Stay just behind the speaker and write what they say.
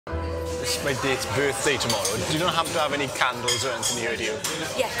it's my date's birthday tomorrow. You don't have to have any candles or anything here, do you?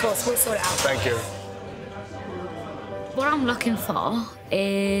 Yeah, of course, we'll sort it out. Thank you. What I'm looking for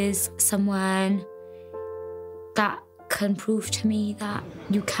is someone that can prove to me that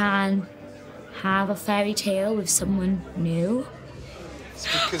you can have a fairy tale with someone new.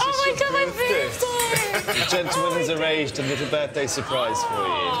 Because Oh my it's God, your my birthday. The gentleman has arranged a little birthday surprise for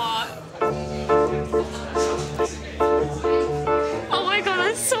you. Oh my God,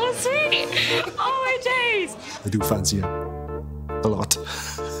 that's so sweet. Oh my days. I do fancy her. A lot.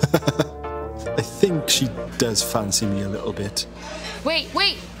 I think she does fancy me a little bit. Wait.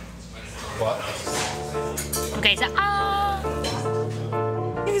 What? Okay, so,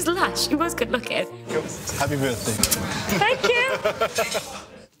 he was lush. He was good looking. Happy birthday. Thank you.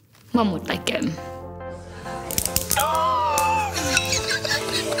 Mum would like him.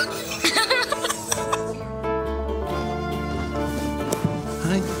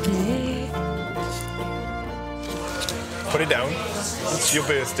 Hi. Put it down. It's your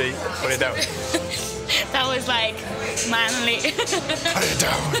birthday. Put it down. That was like manly. Put it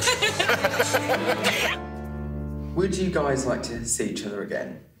down. Would you guys like to see each other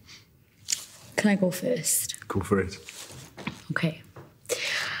again? Can I go first? Go for it. Okay.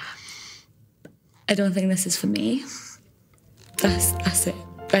 I don't think this is for me. That's it.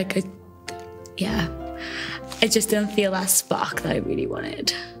 Like, yeah. I just didn't feel that spark that I really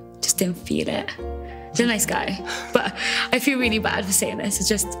wanted. Just didn't feel it. He's a nice guy, but I feel really bad for saying this.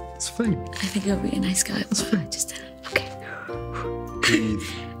 It's fine. I think he'll be a nice guy. It's fine. I just didn't. Okay. Breathe.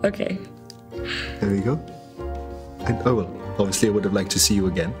 Okay. There we go. Oh, well, obviously I would have liked to see you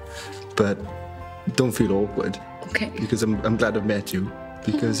again, but don't feel awkward. Okay. Because I'm glad I've met you,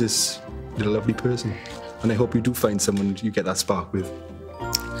 because you're a lovely person. And I hope you do find someone you get that spark with.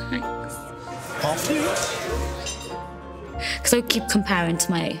 Thanks. After you? Because I keep comparing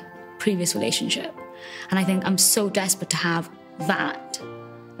to my previous relationship, and I think I'm so desperate to have that,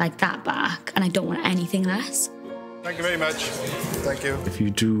 like that back, and I don't want anything less. Thank you very much. Thank you. If you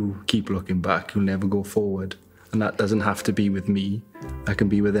do keep looking back, you'll never go forward. And that doesn't have to be with me. That can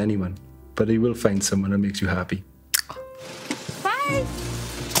be with anyone. But you will find someone that makes you happy. Bye.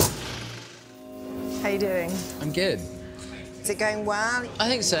 How you doing? I'm good. Is it going well? I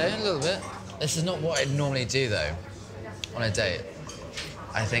think so, a little bit. This is not what I'd normally do, though, on a date.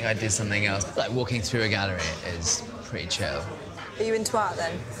 I think I'd do something else. Like walking through a gallery is pretty chill. Are you into art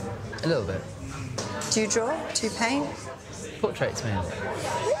then? A little bit. Do you draw? Do you paint? Portraits, mainly.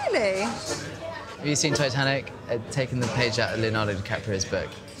 Really? Have you seen Titanic? I'd taken the page out of Leonardo DiCaprio's book.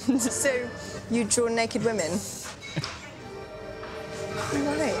 So you draw naked women?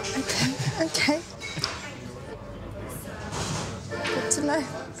 Right, okay. Good to know,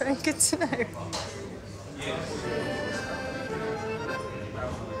 very good to know.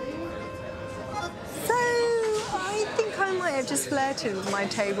 So, I think I might have just flirted with my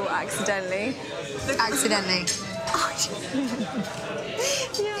table accidentally. Accidentally.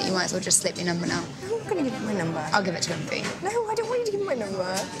 Yeah. You might as well just slip your number now. I'm not going to give you my number. I'll give it to him for you. No, I don't want you to give me my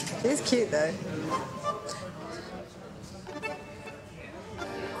number. It's cute, though.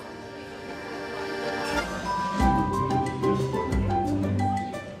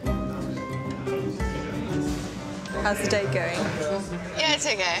 How's the date going? Yeah, it's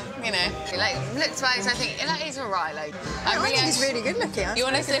okay, you know. Like, looks-wise, I think, like, he's all right, like... I think he's really good looking. You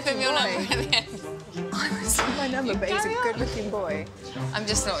want to slip him your number at the end? I want to slip my number, but he's a good-looking boy. I'm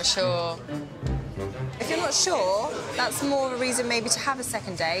just not sure. If you're not sure, that's more of a reason maybe to have a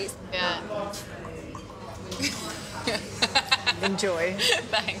second date. Yeah. Enjoy.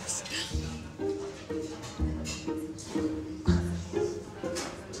 Thanks.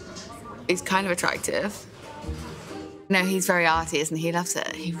 He's kind of attractive. No, he's very arty, isn't he? He loves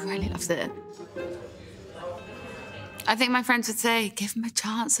it. He really loves it. I think my friends would say, give him a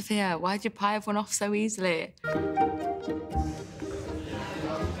chance, Sophia. Why'd you pie everyone off so easily?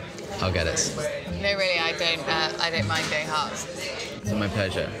 I'll get it. No, really, I don't mind going hard. It's my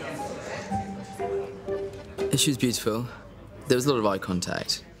pleasure. She was beautiful. There was a lot of eye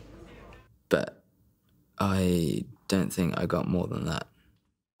contact. But I don't think I got more than that.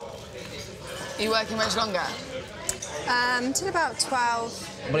 Are you working much longer? Till about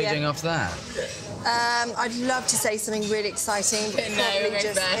 12. What are you doing after that? I'd love to say something really exciting, but No, probably right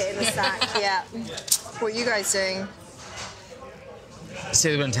just there. hitting the sack, yeah. What are you guys doing? See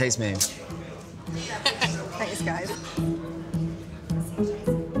if they're going to taste me. Thanks, guys.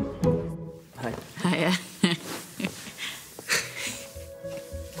 Hi. Hiya.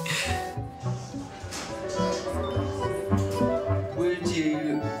 Would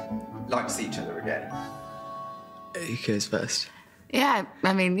you like to see each other again? Who goes first? Yeah, Yeah,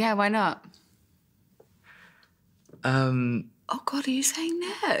 I mean, yeah, why not? Oh, God, are you saying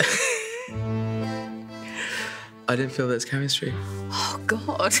no? I didn't feel there's chemistry. Oh,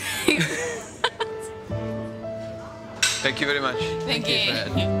 God. Thank you very much. Thank you.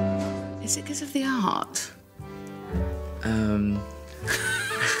 Is it because of the art?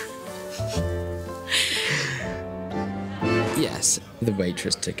 Yes, the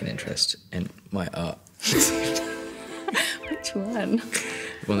waitress took an interest in my art. Which one?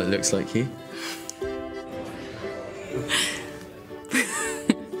 The one that looks like you.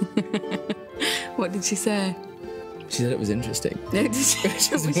 What did she say? She said it was interesting. No, did she? Was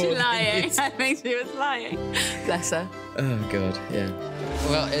she lying? I think she was lying. Bless her. Oh, God, yeah.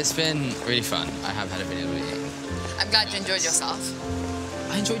 Well, it's been really fun. I have had a really lovely evening. I'm glad you enjoyed yourself.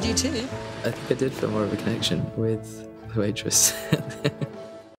 I enjoyed you too. I think I did feel more of a connection with the waitress.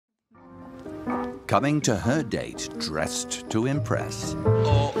 Coming to her date dressed to impress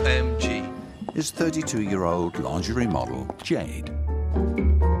OMG. is 32-year-old lingerie model Jade.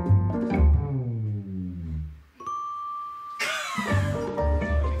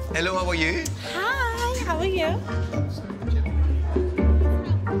 Hello, how are you? Hi, how are you?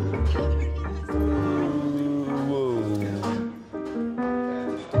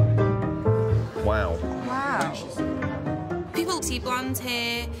 Wow. Wow. People see blonde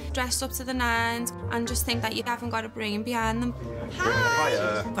hair, dressed up to the nines, and just think that you haven't got a brain behind them.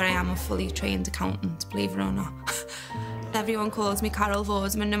 Hi. But I am a fully trained accountant, believe it or not. Everyone calls me Carol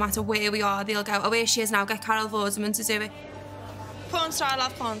Vorderman. No matter where we are, they'll go, oh, here she is now, get Carol Vorderman to do it. Porn star,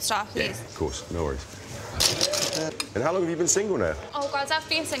 love porn star, please. Yeah, of course, no worries. And how long have you been single now? Oh, God, I've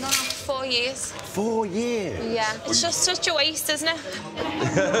been single now for 4 years. 4 years? Yeah, it's just such a waste, isn't it?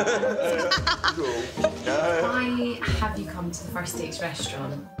 Why have you come to the First Dates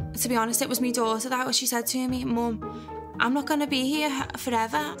restaurant? To be honest, it was my daughter that what she said to me, Mum, I'm not going to be here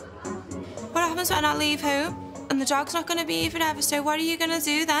forever. What happens when I leave home? And the dog's not going to be here forever, so what are you going to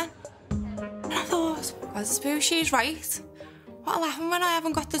do then? And I thought, I suppose she's right. What'll happen when I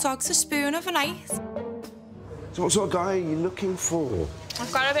haven't got the dog to spoon overnight? So what sort of guy are you looking for?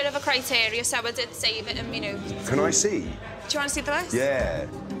 I've got a bit of a criteria, so I did save it in my notes. Can I see? Do you want to see the list? Yeah.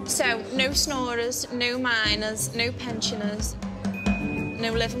 So, no snorers, no minors, no pensioners,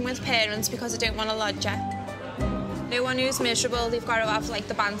 no living with parents because I don't want a lodger. No one who's miserable, they've got to have, like,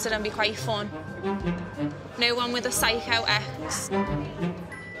 the banter and be quite fun. No one with a psycho ex.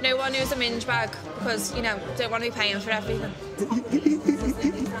 No one who's a minge bag, because, you know, don't want to be paying for everything.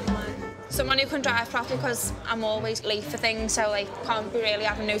 Someone who can drive properly, because I'm always late for things, so, like, can't be really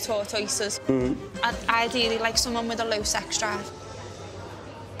having no tortoises. I'd ideally like someone with a low sex drive.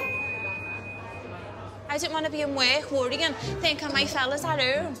 I didn't want to be in work worrying, thinking my fella's at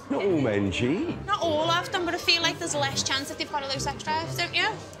home. Not all men cheat. Not all of them, but I feel like there's less chance if they've got a low sex drive, don't you?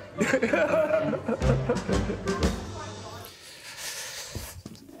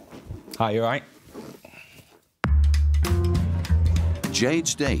 Hi, you all right?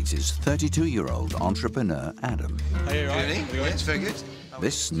 Jade's date is 32-year-old entrepreneur Adam. Are you all right? Good evening. Yes, very good.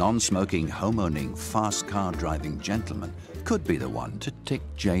 This non-smoking, home-owning, fast car-driving gentleman could be the one to tick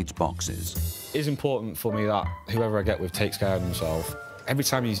Jade's boxes. It is important for me that whoever I get with takes care of themselves. Every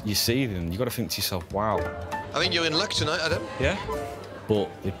time you see them, you've got to think to yourself, wow. I think you're in luck tonight, Adam. Yeah? But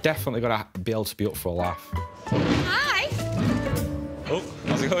you've definitely got to be able to be up for a laugh. Hi. Oh,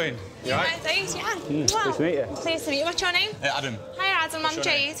 how's it going? You all right? Thanks, yeah. Nice to meet you. Pleased to meet you. What's your name? Adam. Hi, Adam. I'm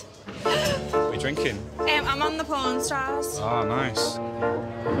Jade. What are you drinking? I'm on the Porn Stars. Oh, nice.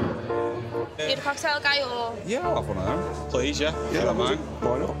 You're a cocktail guy, or...? Yeah, I'll have one of them. Please, yeah. Yeah, don't mind.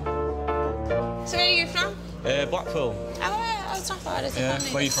 Why not? So where are you from? Blackpool. Oh, it's not far, is it? Yeah,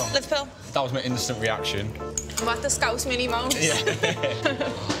 where are you from? Liverpool. That was my instant reaction. I'm at the Scouse Mini Mouse. Yeah.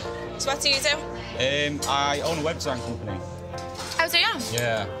 So what do you do? I own a web design company. Oh, do you?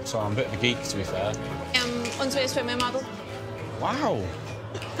 Yeah, so I'm a bit of a geek, to be fair. Underwear swimwear model. Wow.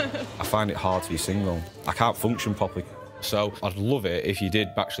 I find it hard to be single. I can't function properly. So I'd love it if you did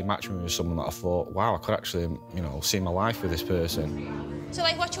actually match me with someone that I thought, wow, I could actually, you know, see my life with this person. So,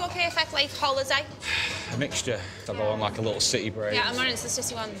 like, what's your perfect, like, holiday? A mixture. I go on, like, a little city break. Yeah, I'm on into the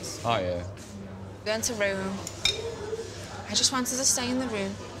city ones. Oh, yeah. We went to Rome. I just wanted to stay in the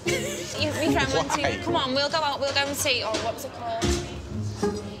room. My friend went to... Come on, we'll go out, we'll go and see... Oh, what was it called?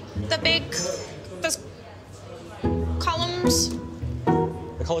 The big... There's... columns.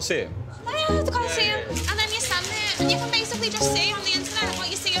 The Colosseum? Yeah, the Colosseum. And then you stand there and you can basically just see on the internet what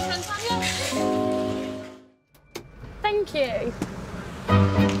you see in front of you. Thank you.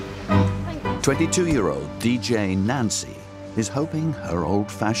 22-year-old DJ Nancy is hoping her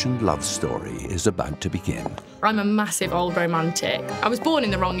old-fashioned love story is about to begin. I'm a massive old romantic. I was born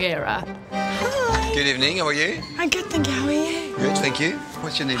in the wrong era. Hi. Good evening, how are you? I'm good, thank you. How are you? Good, thank you.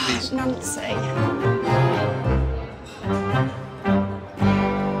 What's your name, please? Nancy.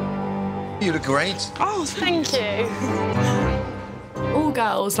 You look great. Oh, thank you. All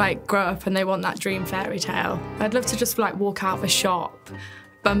girls, like, grow up and they want that dream fairy tale. I'd love to just, like, walk out of a shop,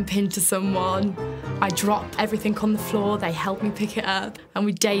 bump into someone, I drop everything on the floor, they help me pick it up, and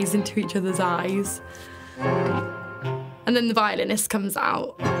we gaze into each other's eyes. And then the violinist comes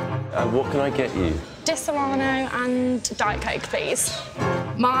out. What can I get you? Disaronno and Diet Coke, please.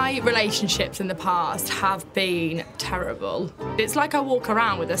 My relationships in the past have been terrible. It's like I walk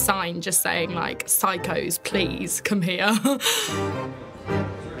around with a sign just saying, like, psychos, please, come here.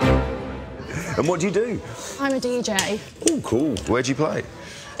 And what do you do? I'm a DJ. Oh, cool. Where do you play?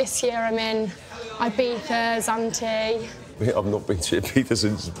 This year I'm in Ibiza, Zante. I've not been to Ibiza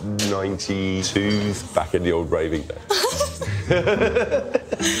since '92, back in the old raving days.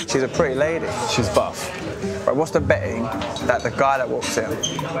 She's a pretty lady. She's buff. Right, what's the betting that the guy that walks in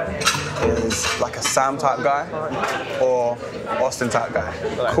is like a Sam type guy or Austin type guy?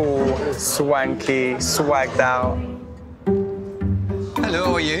 Cool, swanky, swagged out. Hello,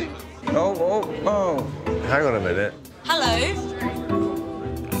 how are you? Oh. Hang on a minute. Hello.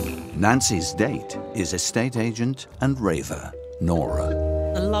 Nancy's date is estate agent and raver, Nora.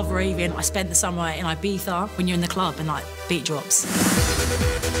 I love raving. I spent the summer in Ibiza when you're in the club and, like, beat drops.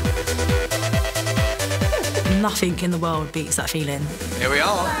 Nothing in the world beats that feeling. Here we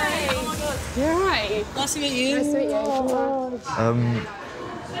are. Hey. Oh my God. You're right. Nice to meet you. Nice to meet you.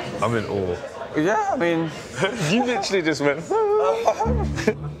 I'm in awe. Yeah, I mean, you literally just went.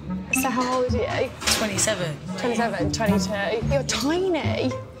 So how old are you? 27. 27, 22. You're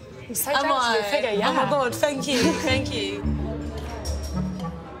tiny. I'm so jealous of your figure, yeah. Oh my God, thank you, thank you.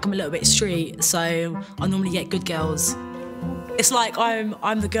 I'm a little bit street, so I normally get good girls. It's like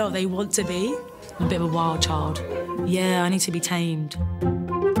I'm the girl they want to be. I'm a bit of a wild child. Yeah, I need to be tamed.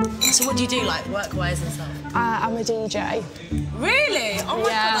 So what do you do, like, work-wise and stuff? I'm a DJ. Really? Oh my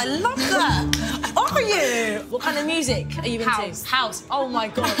God, I love that. Are you? What kind of music are you into? House. Oh my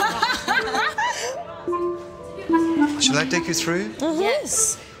God. Shall I take you through?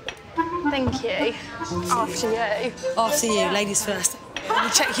 Yes. Thank you. After you. After you, ladies first. Let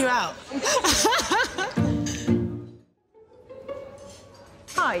me check you out.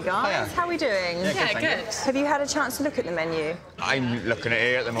 Hi guys, Hiya. how are we doing? Yeah, good. Have you had a chance to look at the menu? I'm looking at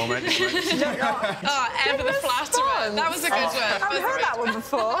it at the moment. Oh, Ever the Flatterer. That was a good one. I've heard that one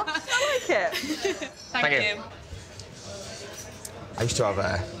before. I like it. Thank you. I used to have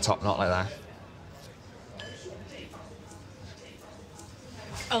a top knot like that.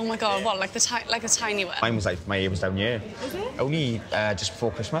 Oh my God, what, like a tiny one? Mine was like, my ear was down here. Was it? Only just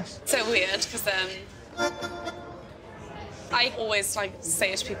before Christmas. So weird, because I always, like,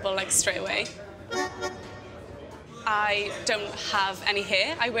 say it to people, like, straight away. I don't have any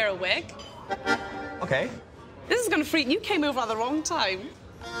hair. I wear a wig. Okay. This is gonna freak. You came over at the wrong time.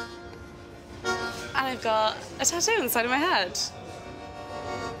 And I've got a tattoo on the side of my head.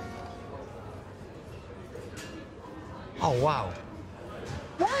 Oh, wow.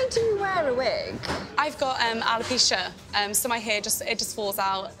 Why do you wear a wig? I've got alopecia, so my hair just falls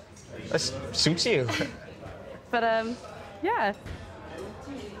out. That suits you. But yeah.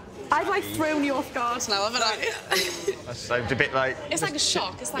 I've like thrown you off guard now, haven't I? That's a bit like. It's like a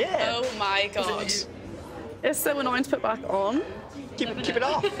shock. It's like, Yeah. oh my God. It's so annoying to put back on. Keep it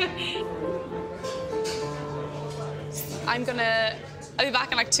off. I'll be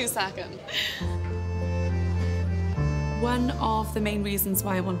back in like 2 seconds. One of the main reasons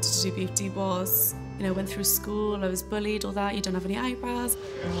why I wanted to do beauty was, you know, went through school, I was bullied, all that, you don't have any eyebrows.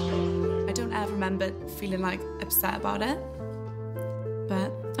 I don't ever remember feeling like upset about it.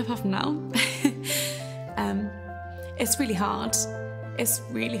 But apart from now, it's really hard. It's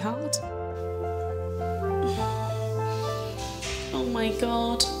really hard. Oh my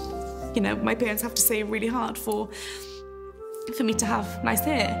God. You know, my parents have to say really hard for me to have nice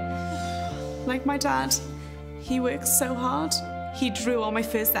hair. Like my dad, he works so hard. He drew on my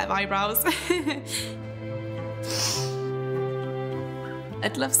first set of eyebrows.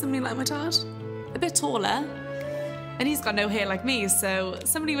 I'd love somebody like my dad, a bit taller. And he's got no hair like me, so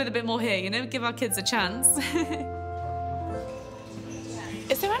somebody with a bit more hair, you know, give our kids a chance.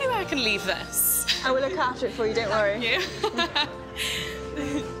 Is there any way I can leave this? I will look after it for you, don't worry. Thank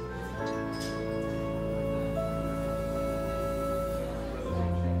you.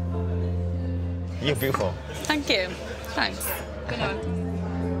 You're beautiful. Thank you. Thanks. Good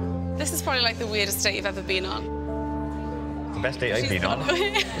on. This is probably like the weirdest date you've ever been on. The best date I've been on.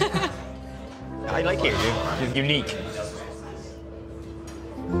 I like you. You're unique.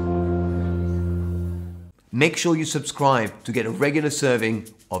 Make sure you subscribe to get a regular serving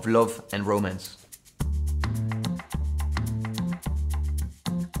of love and romance.